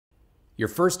Your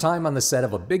first time on the set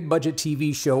of a big budget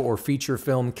TV show or feature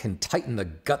film can tighten the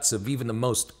guts of even the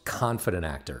most confident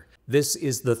actor. This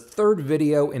is the third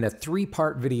video in a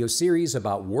 3-part video series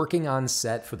about working on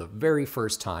set for the very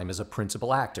first time as a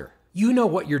principal actor. You know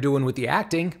what you're doing with the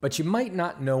acting, but you might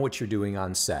not know what you're doing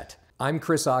on set. I'm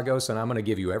Chris Agos, and I'm going to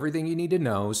give you everything you need to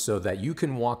know so that you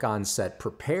can walk on set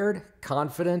prepared,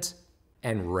 confident,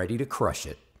 and ready to crush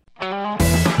it.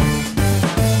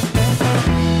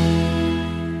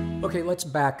 Okay, let's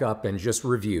back up and just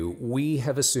review. We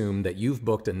have assumed that you've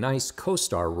booked a nice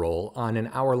co-star role on an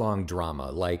hour-long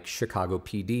drama like Chicago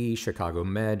PD, Chicago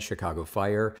Med, Chicago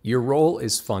Fire. Your role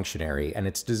is functionary, and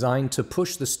it's designed to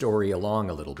push the story along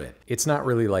a little bit. It's not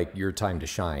really like your time to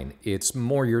shine. It's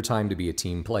more your time to be a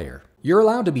team player. You're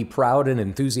allowed to be proud and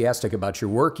enthusiastic about your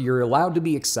work. You're allowed to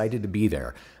be excited to be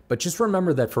there. But just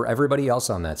remember that for everybody else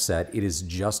on that set, it is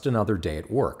just another day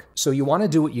at work. So you want to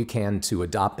do what you can to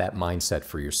adopt that mindset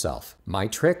for yourself. My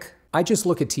trick? I just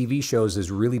look at TV shows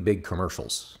as really big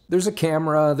commercials. There's a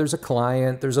camera, there's a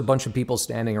client, there's a bunch of people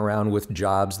standing around with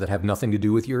jobs that have nothing to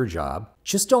do with your job.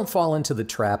 Just don't fall into the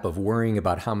trap of worrying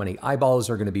about how many eyeballs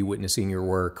are going to be witnessing your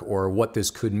work or what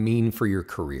this could mean for your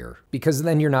career. Because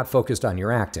then you're not focused on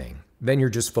your acting. Then you're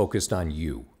just focused on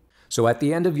you. So at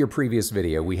the end of your previous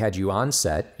video, we had you on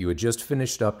set, you had just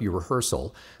finished up your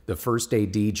rehearsal, the first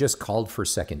AD just called for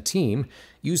second team,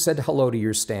 you said hello to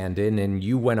your stand-in, and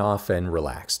you went off and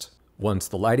relaxed. Once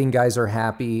the lighting guys are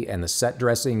happy and the set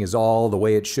dressing is all the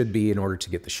way it should be in order to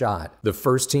get the shot, the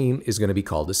first team is going to be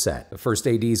called to set. The first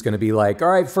AD is going to be like, all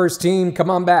right, first team, come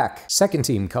on back. Second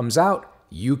team comes out.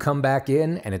 You come back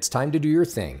in, and it's time to do your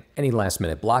thing. Any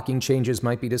last-minute blocking changes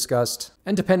might be discussed,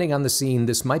 and depending on the scene,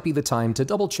 this might be the time to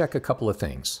double-check a couple of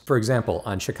things. For example,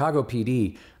 on Chicago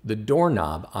PD, the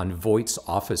doorknob on Voight's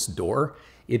office door,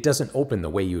 it doesn't open the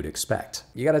way you would expect.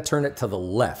 You gotta turn it to the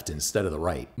left instead of the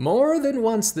right. More than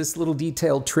once, this little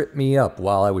detail tripped me up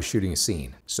while I was shooting a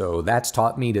scene. So that's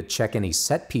taught me to check any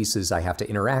set pieces I have to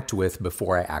interact with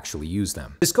before I actually use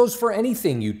them. This goes for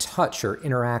anything you touch or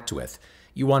interact with.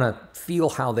 You want to feel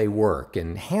how they work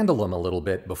and handle them a little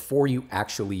bit before you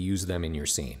actually use them in your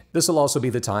scene. This will also be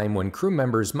the time when crew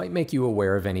members might make you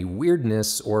aware of any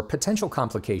weirdness or potential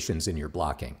complications in your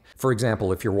blocking. For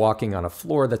example, if you're walking on a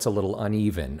floor that's a little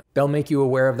uneven, they'll make you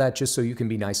aware of that just so you can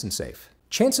be nice and safe.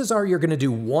 Chances are you're going to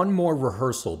do one more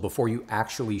rehearsal before you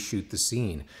actually shoot the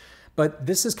scene, but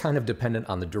this is kind of dependent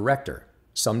on the director.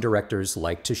 Some directors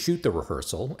like to shoot the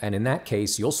rehearsal, and in that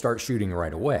case, you'll start shooting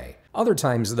right away. Other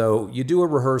times, though, you do a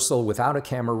rehearsal without a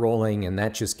camera rolling, and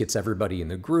that just gets everybody in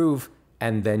the groove,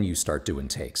 and then you start doing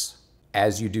takes.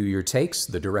 As you do your takes,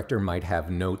 the director might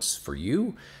have notes for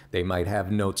you, they might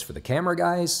have notes for the camera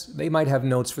guys, they might have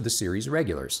notes for the series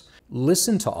regulars.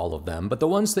 Listen to all of them, but the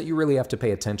ones that you really have to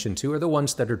pay attention to are the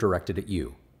ones that are directed at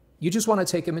you. You just want to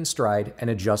take them in stride and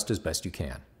adjust as best you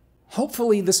can.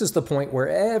 Hopefully, this is the point where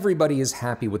everybody is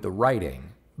happy with the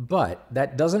writing, but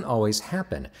that doesn't always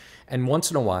happen. And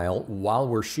once in a while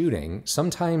we're shooting,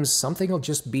 sometimes something will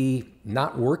just be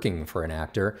not working for an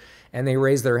actor, and they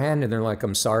raise their hand and they're like,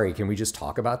 I'm sorry, can we just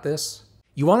talk about this?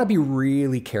 You want to be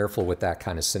really careful with that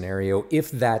kind of scenario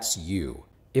if that's you.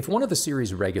 If one of the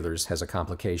series regulars has a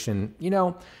complication, you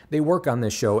know, they work on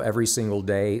this show every single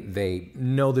day, they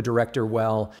know the director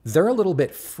well, they're a little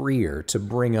bit freer to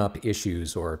bring up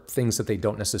issues or things that they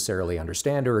don't necessarily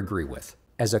understand or agree with.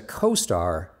 As a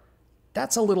co-star,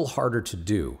 that's a little harder to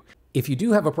do. If you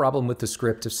do have a problem with the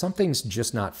script, if something's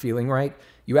just not feeling right,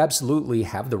 you absolutely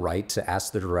have the right to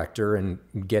ask the director and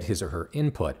get his or her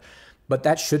input. But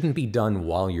that shouldn't be done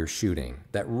while you're shooting.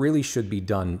 That really should be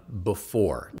done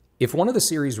before. If one of the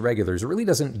series regulars really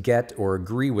doesn't get or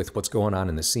agree with what's going on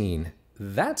in the scene,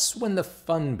 that's when the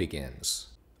fun begins.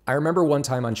 I remember one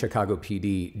time on Chicago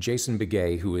PD, Jason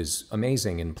Begay, who is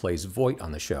amazing and plays Voight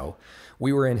on the show,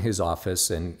 we were in his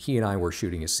office and he and I were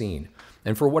shooting a scene.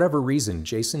 And for whatever reason,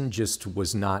 Jason just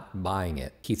was not buying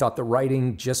it. He thought the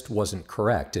writing just wasn't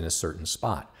correct in a certain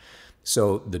spot.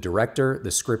 So the director,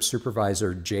 the script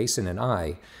supervisor, Jason, and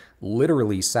I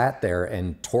literally sat there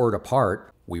and tore it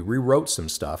apart. We rewrote some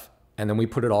stuff, and then we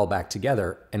put it all back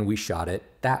together, and we shot it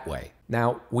that way.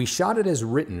 Now, we shot it as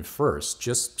written first,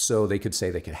 just so they could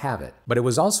say they could have it. But it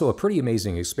was also a pretty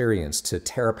amazing experience to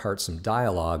tear apart some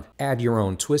dialogue, add your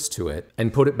own twist to it,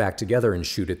 and put it back together and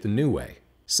shoot it the new way.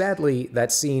 Sadly,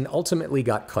 that scene ultimately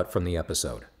got cut from the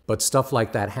episode. But stuff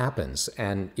like that happens,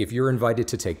 and if you're invited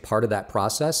to take part of that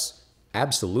process,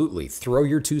 absolutely throw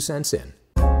your 2 cents in.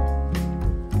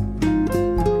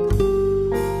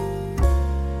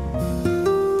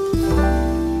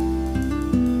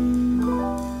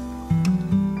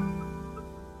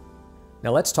 Now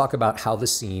Now let's talk about how the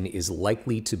scene is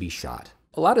likely to be shot.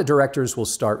 A lot of directors will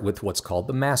start with what's called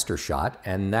the master shot,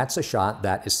 and that's a shot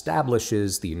that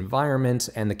establishes the environment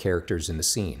and the characters in the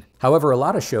scene. However, a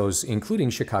lot of shows, including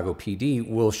Chicago PD,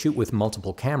 will shoot with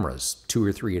multiple cameras, 2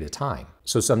 or 3 at a time.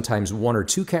 So sometimes 1 or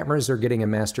 2 cameras are getting a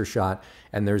master shot,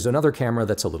 and there's another camera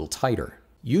that's a little tighter.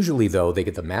 Usually though, they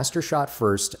get the master shot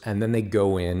first, and then they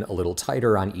go in a little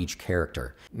tighter on each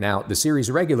character. Now, the series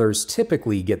regulars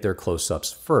typically get their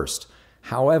close-ups first.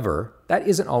 However, that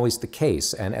isn't always the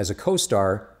case, and as a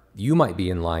co-star, you might be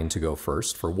in line to go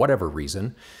first for whatever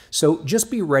reason, so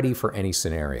just be ready for any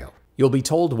scenario. You'll be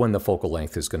told when the focal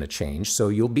length is going to change, so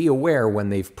you'll be aware when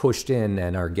they've pushed in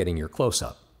and are getting your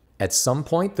close-up. At some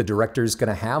point, the director's going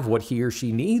to have what he or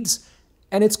she needs,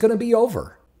 and it's going to be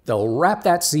over. They'll wrap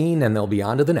that scene and they'll be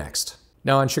on to the next.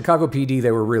 Now, on Chicago PD,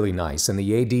 they were really nice, and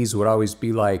the ADs would always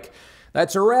be like,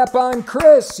 "That's a wrap on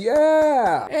Chris,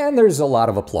 yeah!" And there's a lot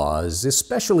of applause,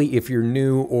 especially if you're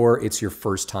new or it's your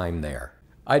first time there.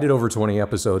 I did over 20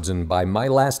 episodes, and by my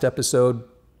last episode,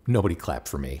 nobody clapped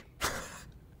for me.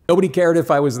 Nobody cared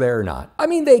if I was there or not. I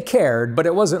mean, they cared, but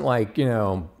it wasn't like,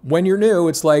 when you're new,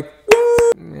 it's like,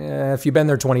 woo! If you've been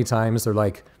there 20 times, they're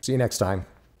like, "See you next time."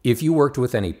 If you worked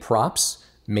with any props,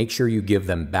 make sure you give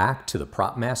them back to the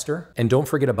prop master. And don't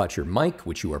forget about your mic,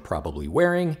 which you are probably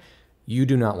wearing. You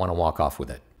do not want to walk off with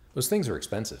it. Those things are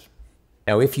expensive.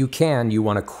 Now, if you can, you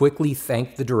want to quickly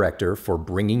thank the director for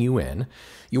bringing you in.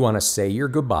 You want to say your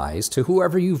goodbyes to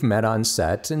whoever you've met on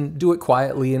set and do it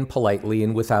quietly and politely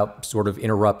and without sort of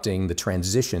interrupting the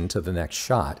transition to the next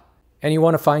shot. And you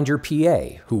want to find your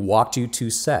PA who walked you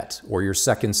to set, or your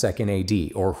second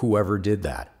AD, or whoever did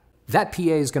that. That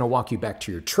PA is going to walk you back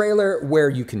to your trailer where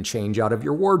you can change out of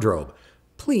your wardrobe.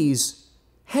 Please,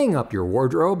 hang up your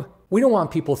wardrobe. We don't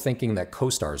want people thinking that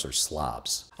co-stars are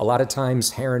slobs. A lot of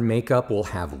times, hair and makeup will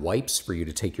have wipes for you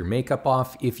to take your makeup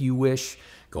off if you wish.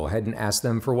 Go ahead and ask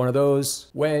them for one of those.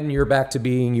 When you're back to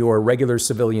being your regular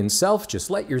civilian self, just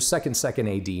let your second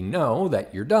AD know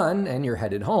that you're done and you're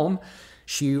headed home.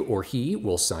 She or he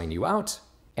will sign you out,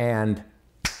 and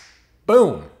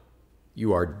boom,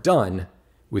 you are done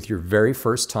with your very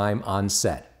first time on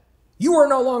set. You are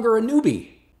no longer a newbie.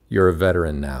 You're a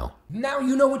veteran now. Now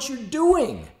you know what you're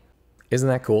doing. Isn't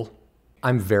that cool?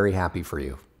 I'm very happy for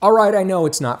you. All right, I know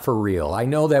it's not for real. I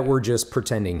know that we're just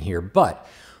pretending here, but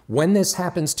when this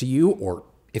happens to you, or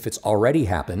if it's already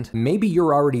happened, maybe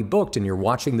you're already booked and you're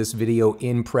watching this video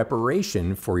in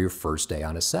preparation for your first day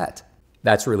on a set.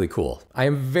 That's really cool. I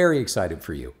am very excited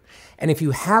for you. And if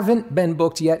you haven't been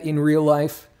booked yet in real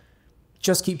life,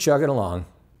 just keep chugging along.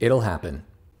 It'll happen.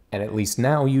 And at least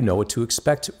now you know what to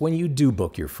expect when you do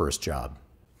book your first job.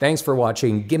 Thanks for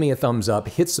watching. Give me a thumbs up,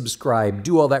 hit subscribe,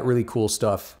 do all that really cool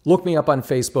stuff. Look me up on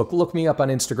Facebook, look me up on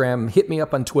Instagram, hit me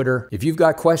up on Twitter. If you've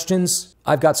got questions,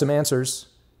 I've got some answers.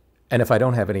 And if I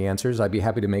don't have any answers, I'd be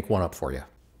happy to make one up for you.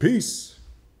 Peace.